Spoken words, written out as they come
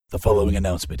The following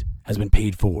announcement has been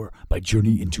paid for by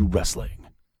Journey into Wrestling.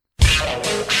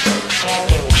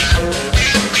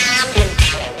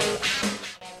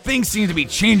 Things seem to be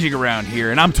changing around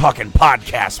here, and I'm talking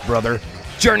podcasts, brother.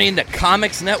 Journey into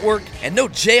Comics Network and no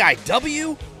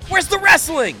JIW? Where's the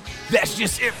wrestling? That's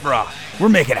just it, brah. We're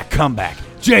making a comeback.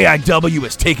 JIW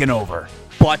is taking over.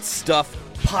 Butt stuff,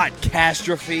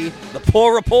 podcastrophe, the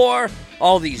poor rapport,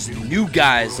 all these new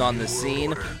guys on the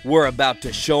scene. We're about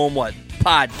to show them what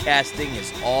podcasting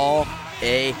is all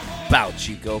about,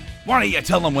 Chico. Why don't you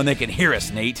tell them when they can hear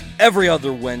us, Nate? Every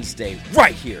other Wednesday,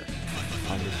 right here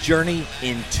on the Journey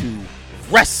into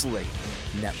Wrestling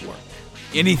Network.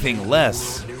 Anything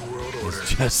less is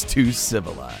just too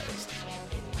civilized.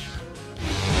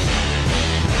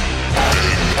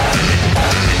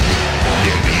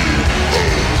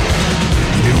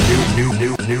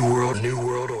 New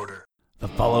world order. The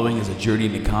following is a Journey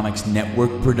into Comics Network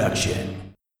production.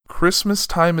 Christmas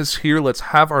time is here. Let's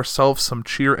have ourselves some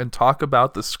cheer and talk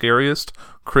about the scariest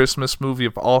Christmas movie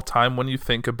of all time when you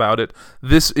think about it.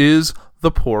 This is The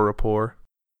Poor Rapport.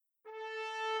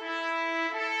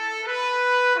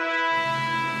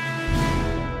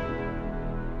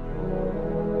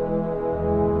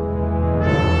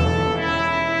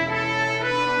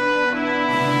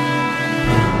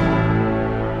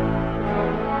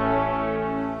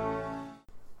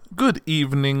 Good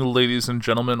evening, ladies and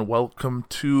gentlemen. Welcome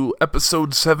to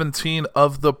episode 17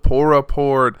 of The Poor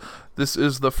Report. This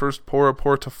is the first Poor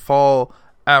Report to fall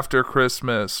after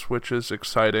Christmas, which is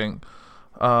exciting.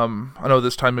 I know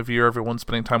this time of year everyone's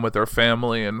spending time with their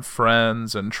family and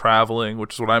friends and traveling,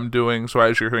 which is what I'm doing. So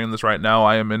as you're hearing this right now,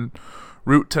 I am en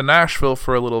route to Nashville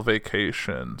for a little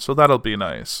vacation. So that'll be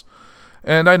nice.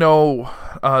 And I know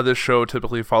this show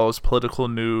typically follows political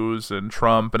news and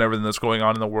Trump and everything that's going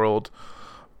on in the world.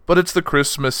 But it's the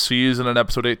Christmas season, and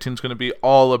episode 18 is going to be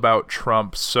all about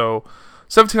Trump. So,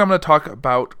 17, I'm going to talk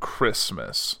about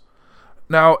Christmas.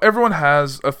 Now, everyone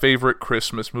has a favorite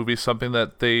Christmas movie, something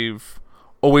that they've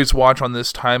always watched on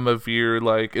this time of year,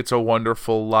 like It's a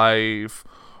Wonderful Life,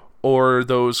 or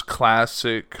those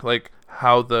classic, like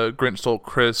How the Grinch Stole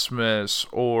Christmas,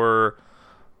 or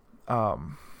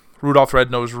Rudolph the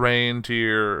Red-Nosed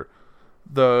Reindeer,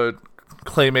 the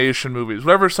claymation movies,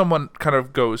 whatever someone kind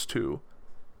of goes to.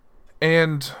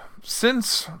 And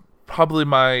since probably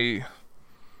my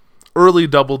early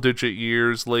double-digit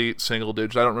years, late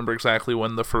single-digit, I don't remember exactly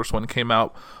when the first one came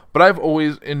out, but I've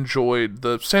always enjoyed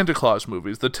the Santa Claus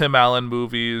movies, the Tim Allen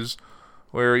movies,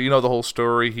 where you know the whole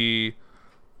story. He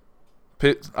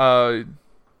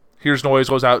hears noise,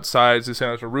 goes outside, sees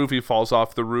Santa's roof, he falls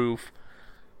off the roof.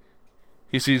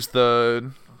 He sees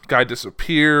the guy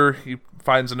disappear, he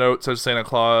finds a note, says Santa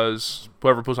Claus,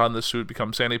 whoever puts on the suit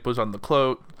becomes Santa, he puts on the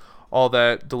cloak. All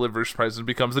that delivers presents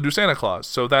becomes the new Santa Claus.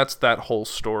 So that's that whole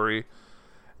story.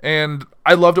 And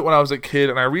I loved it when I was a kid,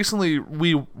 and I recently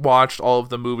rewatched all of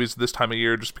the movies this time of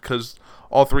year just because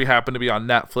all three happened to be on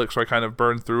Netflix, so I kind of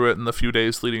burned through it in the few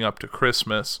days leading up to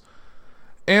Christmas.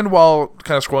 And while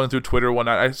kind of scrolling through Twitter one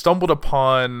night, I stumbled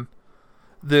upon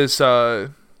this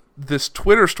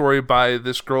Twitter story by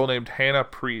this girl named Hannah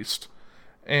Priest.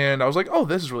 And I was like, oh,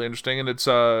 this is really interesting. And it's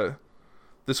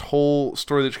this whole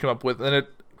story that she came up with, and it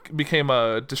became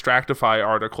a Distractify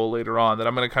article later on that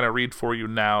I'm going to kind of read for you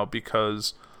now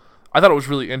because I thought it was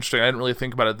really interesting. I didn't really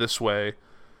think about it this way.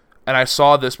 And I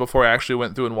saw this before I actually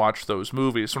went through and watched those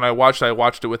movies. So when I watched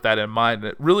it with that in mind.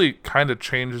 And it really kind of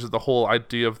changes the whole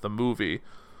idea of the movie.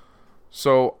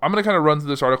 So I'm going to kind of run through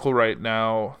this article right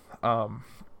now.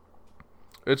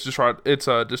 It's a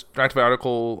Distractify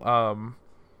article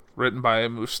written by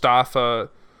Mustafa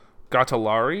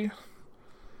Gattalari.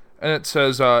 And it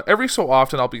says, every so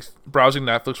often I'll be browsing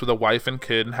Netflix with a wife and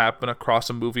kid and happen across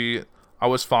a movie I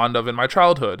was fond of in my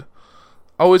childhood.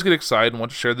 I always get excited and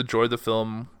want to share the joy of the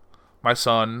film my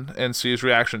son and see his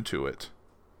reaction to it.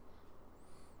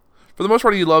 For the most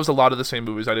part, he loves a lot of the same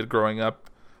movies I did growing up.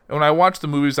 And when I watch the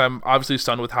movies, I'm obviously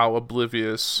stunned with how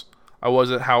oblivious I was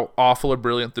at how awful or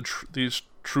brilliant these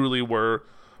truly were,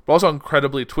 but also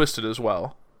incredibly twisted as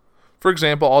well. For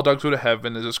example, All Dogs Go to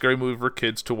Heaven is a scary movie for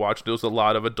kids to watch and deals with a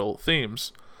lot of adult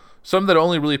themes. Some that I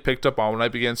only really picked up on when I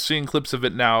began seeing clips of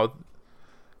it now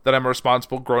that I'm a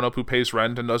responsible grown-up who pays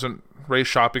rent and doesn't raise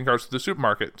shopping carts at the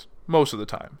supermarket, most of the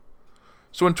time.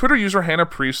 So when Twitter user Hannah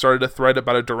Priest started a thread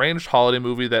about a deranged holiday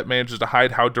movie that manages to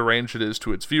hide how deranged it is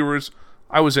to its viewers,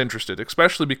 I was interested,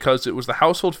 especially because it was the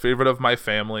household favorite of my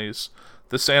family's,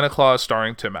 The Santa Claus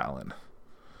starring Tim Allen.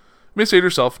 You may say to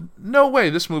yourself, no way,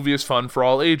 this movie is fun for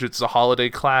all ages, it's a holiday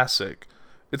classic.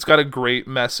 It's got a great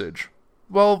message.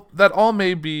 Well, that all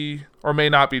may be or may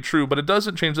not be true, but it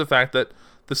doesn't change the fact that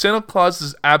The Santa Claus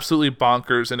is absolutely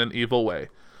bonkers in an evil way.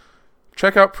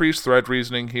 Check out Priest's thread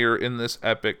reasoning here in this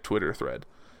epic Twitter thread.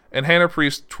 And Hannah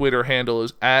Priest's Twitter handle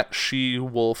is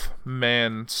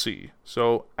 @SheWolfManC.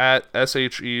 So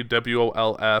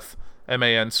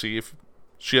 @SHEWOLFMANC if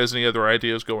she has any other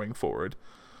ideas going forward.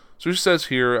 So she says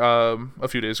here a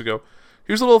few days ago,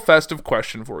 here's a little festive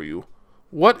question for you.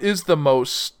 What is the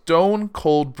most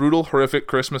stone-cold, brutal, horrific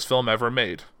Christmas film ever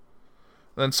made?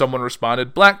 And then someone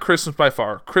responded, Black Christmas by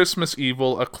far. Christmas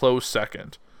Evil, a close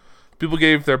second. People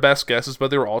gave their best guesses,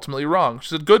 but they were ultimately wrong. She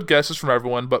said, good guesses from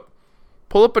everyone, but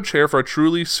pull up a chair for a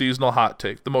truly seasonal hot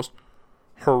take. The most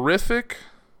horrific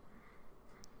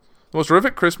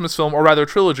Christmas film, or rather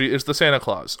trilogy, is The Santa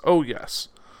Claus. Oh, yes.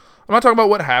 I'm not talking about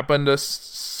what happened to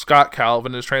Scott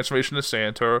Calvin, his transformation to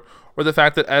Santa, or the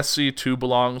fact that SC2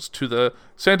 belongs to the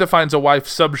Santa Finds a Wife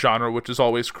subgenre, which is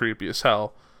always creepy as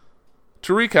hell.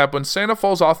 To recap, when Santa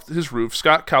falls off his roof,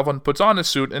 Scott Calvin puts on his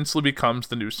suit and instantly becomes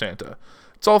the new Santa.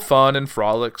 It's all fun and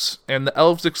frolics, and the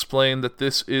elves explain that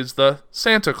this is the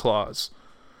Santa Claus.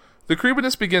 The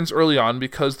creepiness begins early on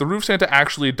because the roof Santa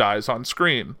actually dies on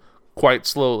screen, quite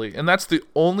slowly, and that's the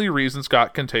only reason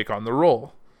Scott can take on the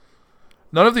role.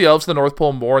 None of the elves in the North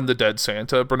Pole mourn the dead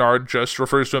Santa. Bernard just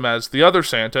refers to him as the other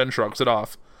Santa and shrugs it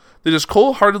off. They just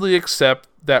cold-heartedly accept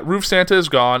that roof Santa is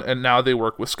gone and now they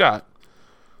work with Scott.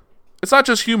 It's not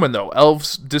just human, though.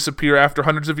 Elves disappear after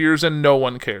hundreds of years and no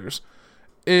one cares.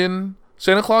 In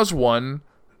Santa Claus 1,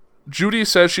 Judy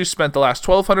says she spent the last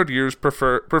 1,200 years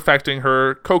perfecting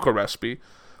her cocoa recipe,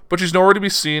 but she's nowhere to be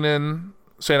seen in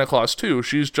Santa Claus 2.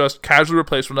 She's just casually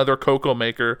replaced with another cocoa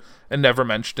maker and never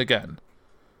mentioned again.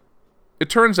 It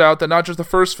turns out that not just the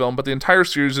first film, but the entire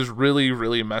series is really,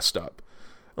 really messed up.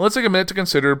 And let's take a minute to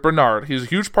consider Bernard. He's a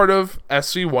huge part of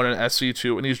SC1 and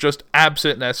SC2, and he's just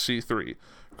absent in SC3.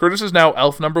 Curtis is now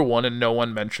elf number 1, and no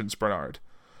one mentions Bernard.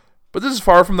 But this is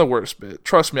far from the worst bit.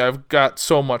 Trust me, I've got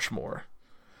so much more.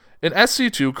 In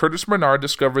SC2, Curtis and Bernard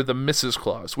discover the Mrs.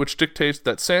 Claus, which dictates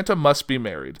that Santa must be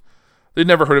married. They'd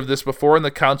never heard of this before, and the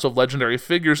Council of Legendary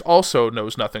Figures also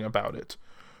knows nothing about it.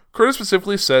 Curtis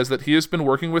specifically says that he has been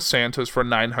working with Santas for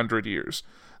 900 years,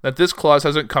 that this clause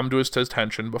hasn't come to his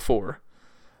attention before.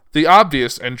 The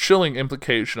obvious and chilling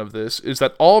implication of this is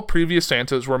that all previous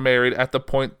Santas were married at the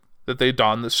point that they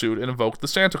donned the suit and invoked the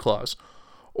Santa Claus,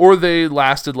 or they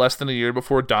lasted less than a year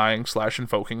before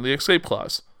dying/invoking the escape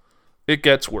clause. It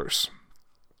gets worse.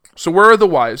 So where are the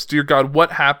wives? Dear God,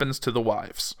 what happens to the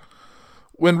wives?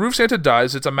 When Roof Santa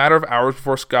dies, it's a matter of hours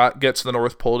before Scott gets to the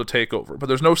North Pole to take over, but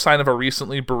there's no sign of a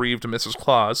recently bereaved Mrs.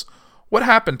 Claus. What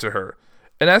happened to her?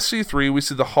 In SC3, we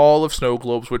see the Hall of Snow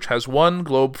Globes, which has one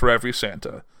globe for every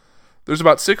Santa. There's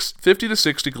about 50 to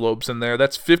 60 globes in there.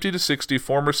 That's 50 to 60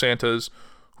 former Santas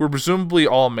who are presumably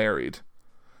all married.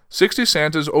 60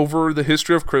 Santas over the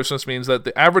history of Christmas means that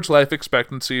the average life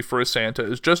expectancy for a Santa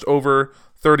is just over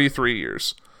 33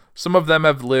 years. Some of them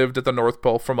have lived at the North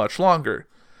Pole for much longer.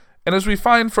 And as we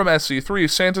find from SC3,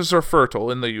 Santas are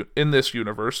fertile in this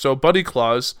universe, so Buddy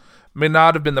Claus may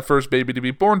not have been the first baby to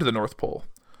be born to the North Pole.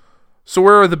 So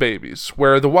where are the babies?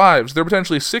 Where are the wives? There are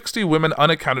potentially 60 women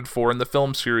unaccounted for in the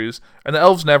film series, and the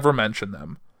elves never mention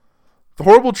them. The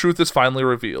horrible truth is finally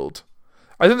revealed.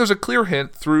 I think there's a clear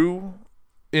hint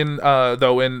in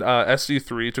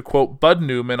SC3 to quote Bud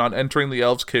Newman on entering the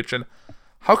elves' kitchen,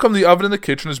 "How come the oven in the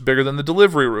kitchen is bigger than the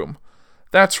delivery room?"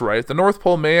 That's right, the North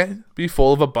Pole may be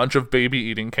full of a bunch of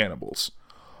baby-eating cannibals.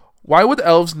 Why would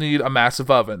elves need a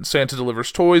massive oven? Santa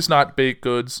delivers toys, not baked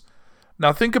goods.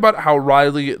 Now think about how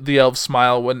wryly the elves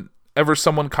smile whenever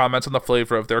someone comments on the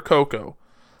flavor of their cocoa.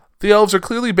 The elves are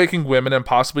clearly baking women and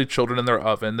possibly children in their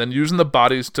oven, then using the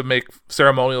bodies to make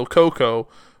ceremonial cocoa,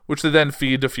 which they then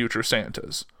feed to future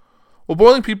Santas. Well,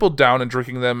 boiling people down and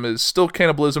drinking them is still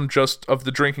cannibalism, just of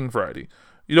the drinking variety.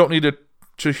 You don't need to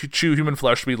chew human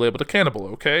flesh to be labeled a cannibal,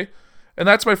 okay? And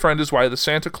that's, my friend, is why The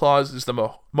Santa Claus is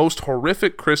the most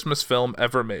horrific Christmas film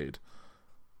ever made.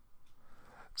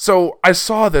 So I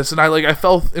saw this and I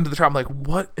fell into the trap. I'm like,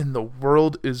 what in the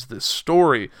world is this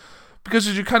story? Because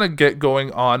as you kind of get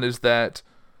going on is that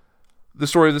the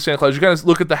story of the Santa Claus, you kind of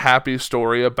look at the happy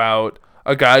story about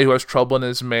a guy who has trouble in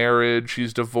his marriage.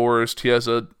 He's divorced. He has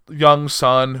a young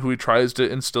son who he tries to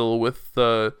instill with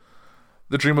the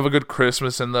dream of a good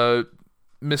Christmas and the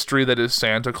mystery that is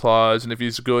Santa Claus, and if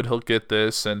he's good, he'll get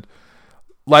this. And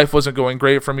life wasn't going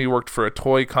great for him. He worked for a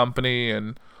toy company,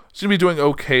 and he's going to be doing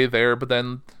okay there, but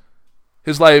then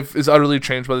his life is utterly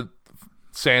changed by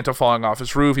Santa falling off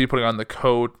his roof, he putting on the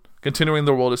coat, continuing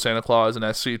the world of Santa Claus in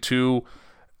SC2.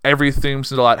 Everything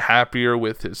seems a lot happier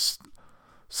with his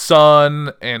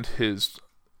son and his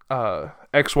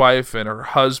ex-wife and her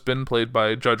husband, played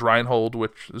by Judge Reinhold,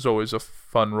 which is always a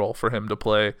fun role for him to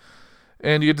play.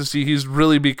 And you get to see he's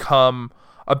really become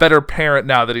a better parent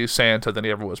now that he's Santa than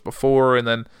he ever was before. And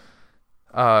then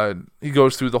he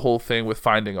goes through the whole thing with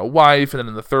finding a wife, and then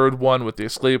in the third one with the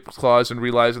escape clause and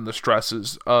realizing the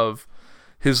stresses of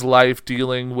his life,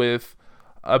 dealing with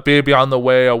a baby on the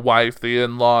way, a wife, the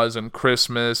in-laws, and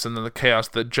Christmas, and then the chaos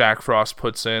that Jack Frost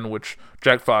puts in, which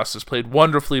Jack Frost is played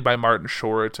wonderfully by Martin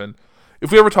Short. And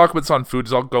if we ever talk about this on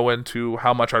Foods, I'll go into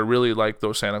how much I really like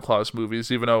those Santa Claus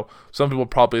movies, even though some people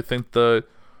probably think the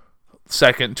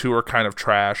second two are kind of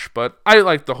trash. But I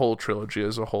like the whole trilogy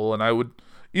as a whole, and I would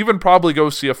even probably go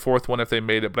see a fourth one if they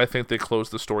made it, but I think they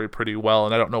closed the story pretty well,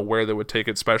 and I don't know where they would take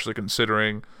it, especially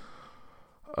considering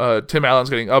Tim Allen's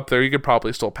getting up there. He could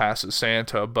probably still pass as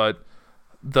Santa, but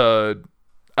the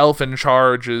elf in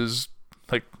charge is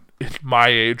like my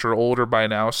age or older by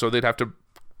now, so they'd have to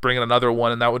bring in another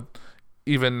one, and that would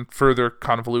even further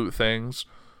convolute things.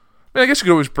 I mean, I guess you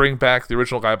could always bring back the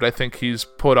original guy, but I think he's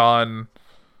put on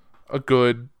a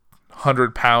good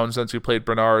 100 pounds since he played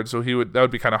Bernard, so that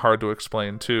would be kind of hard to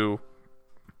explain too.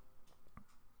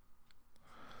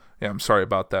 Yeah, I'm sorry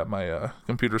about that. My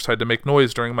computer decided to make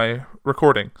noise during my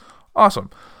recording. Awesome.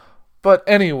 But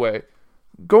anyway,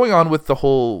 going on with the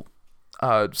whole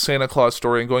Santa Claus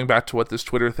story and going back to what this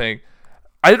Twitter thing,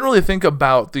 I didn't really think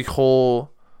about the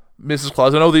whole Mrs.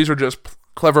 Claus. I know these are just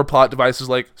clever plot devices,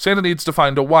 like Santa needs to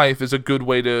find a wife is a good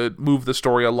way to move the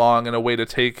story along and a way to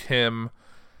take him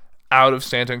out of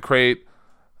Santa and create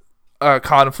a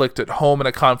conflict at home and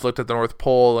a conflict at the North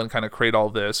Pole and kind of create all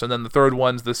this. And then the third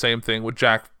one's the same thing with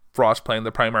Jack Frost playing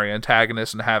the primary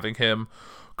antagonist and having him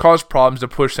cause problems to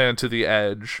push Santa to the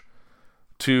edge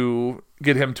to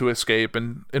get him to escape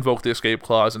and invoke the escape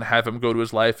clause and have him go to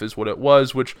his life is what it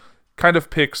was, which kind of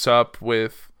picks up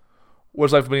with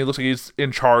what's life when he looks like he's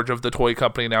in charge of the toy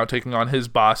company now, taking on his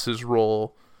boss's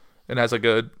role and has like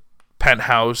a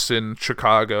penthouse in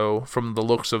Chicago from the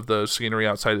looks of the scenery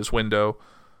outside his window.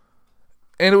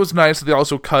 And it was nice that they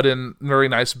also cut in very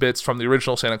nice bits from the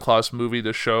original Santa Claus movie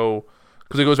to show,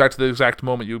 because it goes back to the exact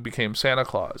moment you became Santa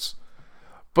Claus.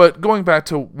 But going back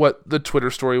to what the Twitter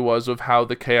story was of how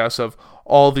the chaos of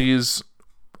all these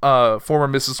former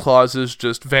Mrs. Clauses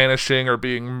just vanishing or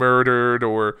being murdered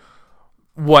or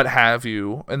what have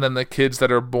you, and then the kids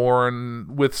that are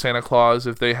born with Santa Claus,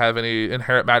 if they have any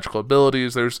inherent magical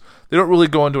abilities, they don't really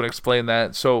go into and explain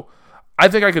that. So I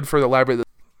think I could further elaborate that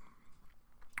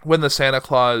when the Santa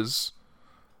Claus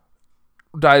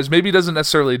dies, maybe he doesn't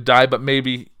necessarily die, but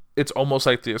maybe it's almost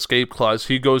like the escape clause.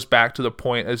 He goes back to the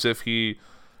point as if he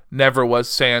never was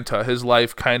Santa. His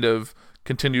life kind of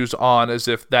continues on as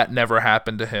if that never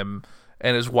happened to him,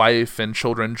 and his wife and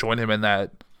children join him in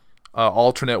that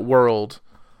alternate world.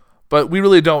 But we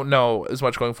really don't know as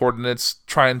much going forward, and it's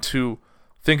trying to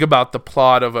think about the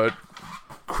plot of a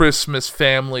Christmas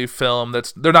family film.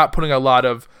 They're not putting a lot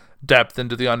of depth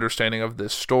into the understanding of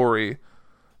this story.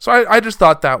 So I just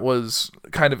thought that was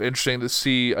kind of interesting to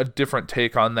see a different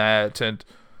take on that. And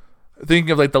thinking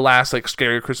of like the last like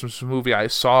scary Christmas movie I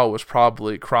saw was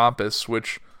probably Krampus,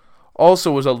 which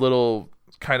also was a little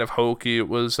kind of hokey. It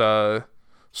was a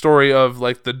story of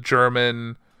like the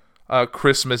German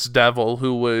Christmas devil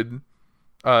who would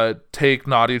take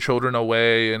naughty children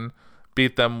away and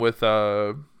beat them with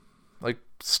like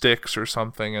sticks or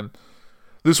something. And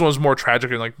this one was more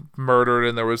tragic and like murdered,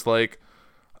 and there was like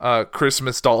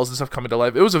Christmas dolls and stuff coming to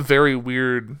life. It was a very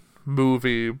weird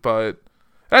movie, but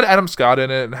it had Adam Scott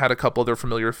in it and had a couple other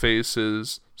familiar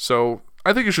faces. So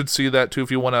I think you should see that too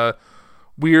if you want a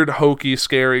weird, hokey,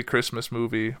 scary Christmas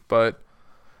movie. But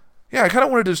yeah, I kind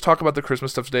of wanted to just talk about the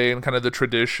Christmas stuff today and kind of the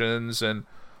traditions, and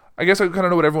I guess I kind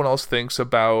of know what everyone else thinks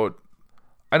about.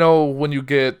 I know when you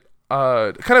get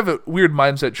kind of a weird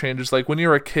mindset changes, like when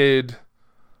you're a kid,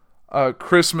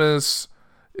 Christmas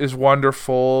is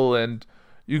wonderful, and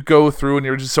you go through and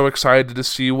you're just so excited to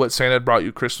see what Santa had brought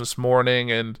you Christmas morning,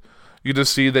 and you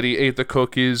just see that he ate the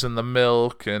cookies and the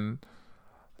milk and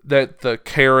that the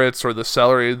carrots or the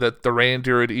celery that the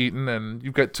reindeer had eaten, and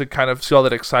you get to kind of see all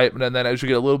that excitement. And then as you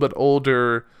get a little bit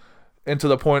older, and to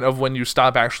the point of when you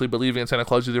stop actually believing in Santa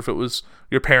Claus, either if it was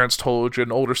your parents told you,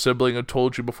 an older sibling had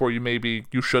told you before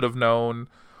you should have known,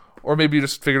 or maybe you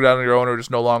just figured it out on your own or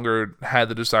just no longer had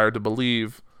the desire to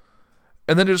believe.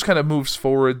 And then it just kind of moves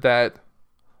forward that,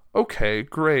 okay,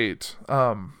 great.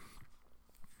 Then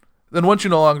once you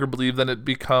no longer believe, then it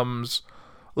becomes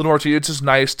a little more to you. It's just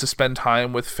nice to spend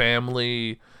time with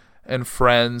family and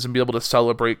friends and be able to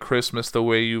celebrate Christmas the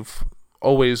way you've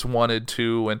always wanted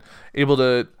to, and able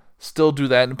to still do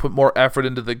that and put more effort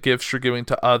into the gifts you're giving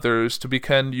to others, to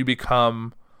you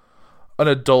become an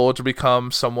adult or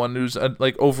become someone who's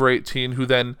like over 18 who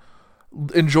then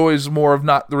enjoys more of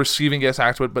not the receiving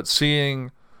aspect, but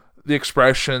seeing the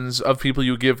expressions of people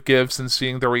you give gifts and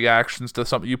seeing their reactions to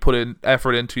something you put in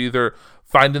effort into, either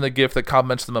finding the gift that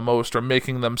compliments them the most or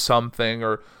making them something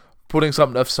or putting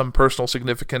something of some personal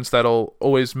significance that'll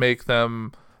always make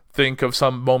them think of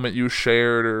some moment you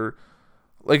shared, or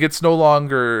like it's no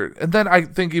longer. And then I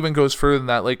think even goes further than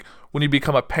that, like when you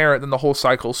become a parent, then the whole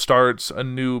cycle starts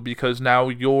anew, because now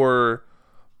you're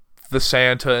the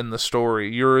Santa in the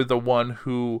story. You're the one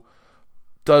who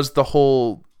does the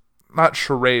whole, not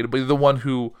charade, but you're the one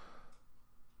who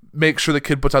makes sure the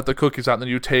kid puts out the cookies out, and then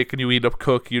you take and you eat a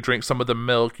cookie, you drink some of the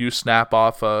milk, you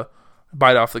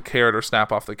bite off the carrot or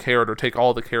snap off the carrot or take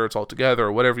all the carrots all together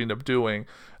or whatever you end up doing.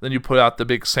 And then you put out the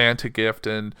big Santa gift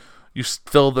and you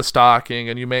fill the stocking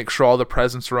and you make sure all the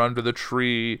presents are under the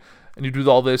tree, and you do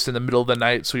all this in the middle of the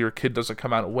night so your kid doesn't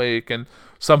come out awake. And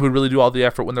some who really do all the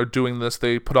effort when they're doing this,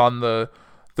 they put on the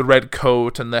red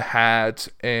coat and the hat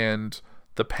and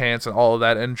the pants and all of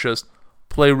that and just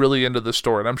play really into the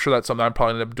story. And I'm sure that's something I'm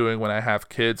probably end up doing when I have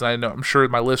kids. And I'm sure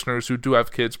my listeners who do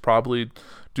have kids probably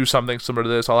do something similar to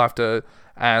this. I'll have to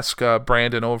ask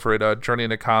Brandon over at Journey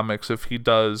into Comics if he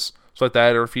does stuff like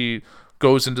that, or if he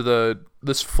goes into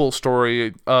this full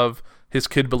story of his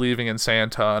kid believing in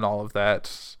Santa and all of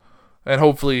that. And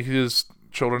hopefully his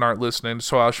children aren't listening,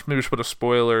 so maybe should put a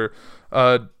spoiler.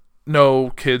 No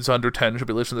kids under 10 should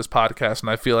be listening to this podcast, and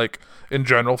I feel like in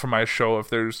general for my show, if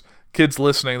there's kids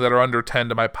listening that are under 10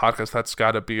 to my podcast, that's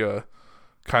got to be a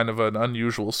kind of an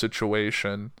unusual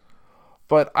situation.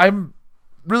 But I'm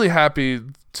really happy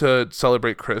to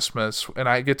celebrate Christmas, and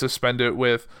I get to spend it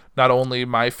with not only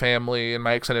my family and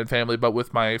my extended family, but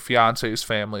with my fiance's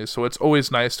family. So it's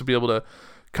always nice to be able to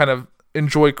kind of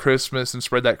enjoy Christmas and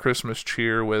spread that Christmas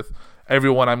cheer with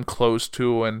everyone I'm close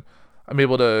to, and I'm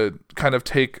able to kind of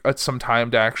take some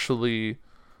time to actually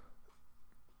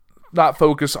not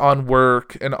focus on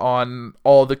work and on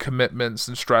all the commitments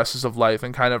and stresses of life,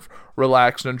 and kind of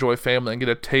relax and enjoy family and get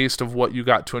a taste of what you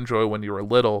got to enjoy when you were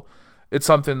little. It's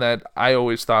something that I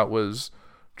always thought was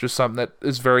just something that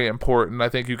is very important. I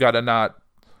think you got to not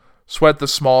sweat the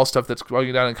small stuff that's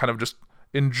going down and kind of just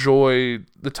enjoy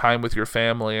the time with your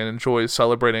family and enjoy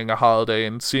celebrating a holiday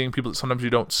and seeing people that sometimes you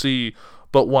don't see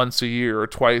but once a year or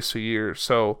twice a year.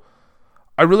 So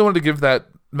I really wanted to give that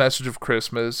message of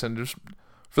Christmas, and just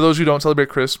for those who don't celebrate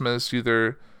Christmas,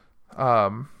 either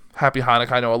Happy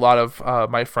Hanukkah. I know a lot of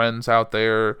my friends out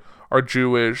there are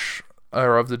Jewish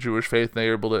or of the Jewish faith,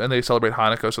 and they celebrate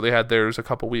Hanukkah, so they had theirs a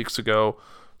couple weeks ago.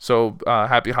 So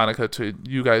Happy Hanukkah to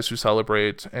you guys who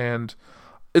celebrate. And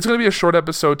it's going to be a short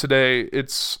episode today.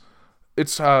 It's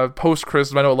post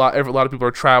Christmas. I know a lot of people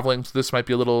are traveling, so this might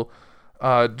be a little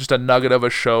just a nugget of a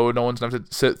show. No one's going to have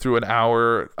to sit through an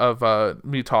hour of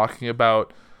me talking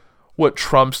about what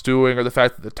Trump's doing, or the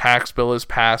fact that the tax bill is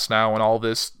passed now and all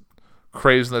this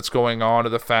crazy that's going on, or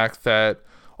the fact that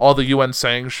all the UN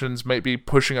sanctions might be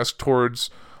pushing us towards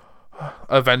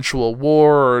eventual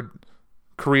war, or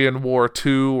Korean War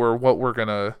 2, or what we're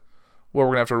gonna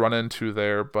have to run into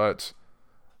there. But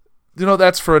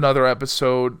that's for another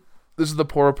episode. This is the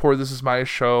Poor Report. This is my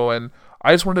show, and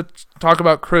I just wanted to talk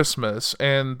about Christmas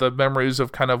and the memories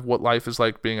of kind of what life is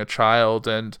like being a child.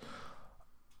 And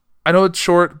I know it's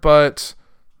short, but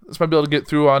this might be able to get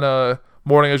through on a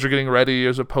morning as you're getting ready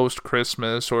as a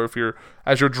post-Christmas, or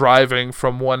as you're driving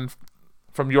from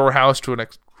your house to a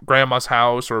grandma's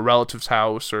house or a relative's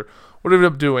house, or whatever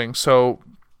you're doing. So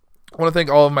I want to thank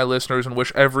all of my listeners and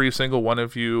wish every single one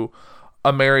of you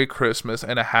a Merry Christmas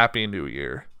and a Happy New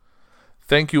Year.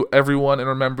 Thank you, everyone, and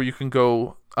remember, you can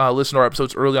go listen to our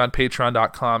episodes early on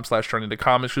patreon.com/Journey into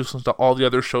Comics. You listen to all the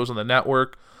other shows on the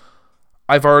network.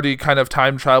 I've already kind of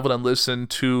time traveled and listened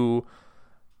to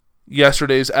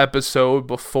yesterday's episode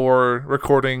before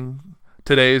recording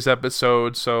today's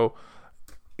episode, so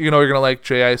you're going to like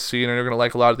JIC, and you're going to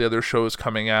like a lot of the other shows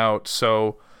coming out.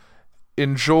 So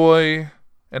enjoy,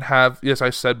 and have, yes, I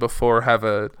said before, have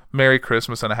a Merry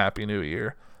Christmas and a Happy New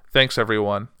Year. Thanks,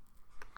 everyone.